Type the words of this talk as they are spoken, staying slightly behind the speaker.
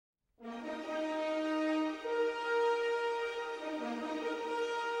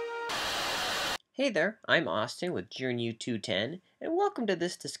Hey there, I'm Austin with Journey 210, and welcome to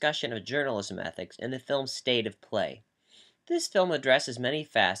this discussion of journalism ethics in the film State of Play. This film addresses many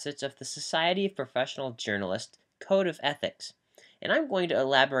facets of the Society of Professional Journalists Code of Ethics, and I'm going to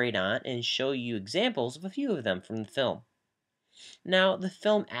elaborate on and show you examples of a few of them from the film. Now, the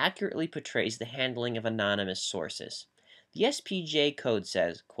film accurately portrays the handling of anonymous sources. The SPJ code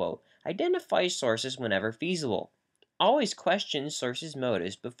says, quote, identify sources whenever feasible. Always question sources'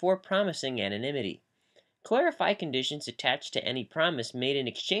 motives before promising anonymity. Clarify conditions attached to any promise made in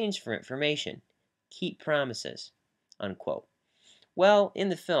exchange for information. Keep promises. Unquote. Well, in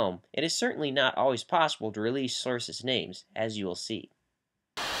the film, it is certainly not always possible to release sources' names, as you will see.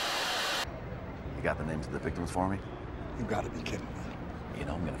 You got the names of the victims for me? You gotta be kidding me. You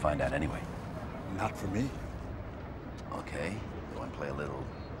know, I'm gonna find out anyway. Not for me. Okay, you want to play a little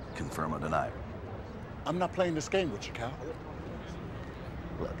confirm or deny? I'm not playing this game with you, Cal.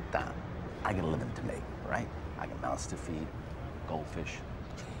 Look, Don, I got a living to make, right? I got mouths to feed, goldfish.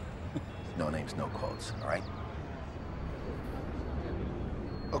 No names, no quotes, all right?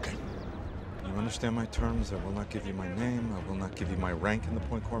 Okay. You understand my terms? I will not give you my name. I will not give you my rank in the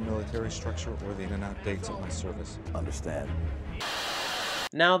Point Corps military structure or the in-and-out dates of my service. Understand.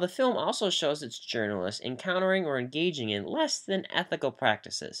 Now, the film also shows its journalists encountering or engaging in less than ethical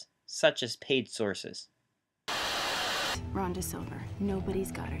practices, such as paid sources. Rhonda Silver.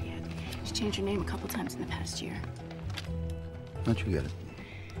 Nobody's got her yet. She's changed her name a couple times in the past year. How'd you get it?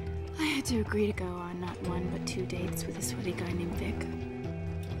 I had to agree to go on not one, but 2 dates with a sweaty guy named Vic.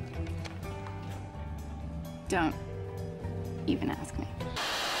 Don't even ask me.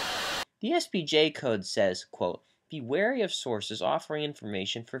 The SPJ code says, quote, be wary of sources offering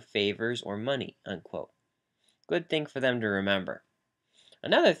information for favors or money, unquote. Good thing for them to remember.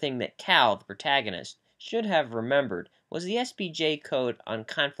 Another thing that Cal, the protagonist, should have remembered was the SPJ code on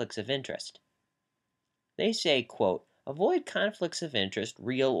conflicts of interest. They say, quote, avoid conflicts of interest,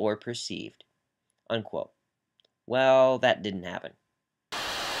 real or perceived, unquote. Well, that didn't happen.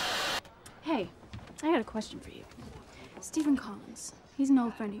 Hey, I got a question for you. Stephen Collins. He's an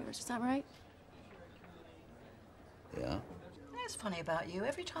old friend of yours, is that right? Yeah? It's funny about you.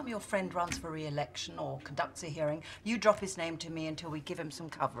 Every time your friend runs for re-election or conducts a hearing, you drop his name to me until we give him some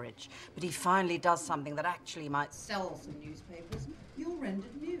coverage. But he finally does something that actually might sell some newspapers. You're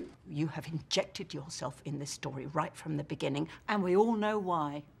rendered mute. You have injected yourself in this story right from the beginning, and we all know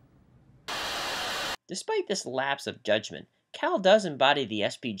why. Despite this lapse of judgment, Cal does embody the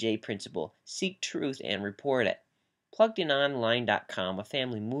SPJ principle, seek truth and report it. PluggedInOnline.com, a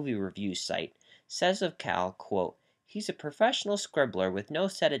family movie review site, says of Cal, quote, he's a professional scribbler with no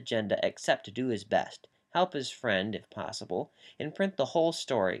set agenda except to do his best, help his friend if possible, and print the whole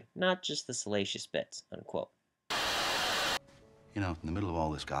story, not just the salacious bits, unquote. You know, in the middle of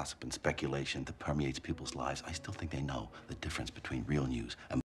all this gossip and speculation that permeates people's lives, I still think they know the difference between real news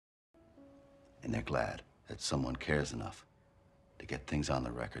and they're glad that someone cares enough to get things on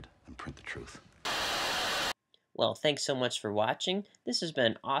the record and print the truth. Well, thanks so much for watching. This has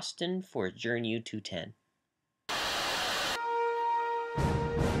been Austin for Journey 210.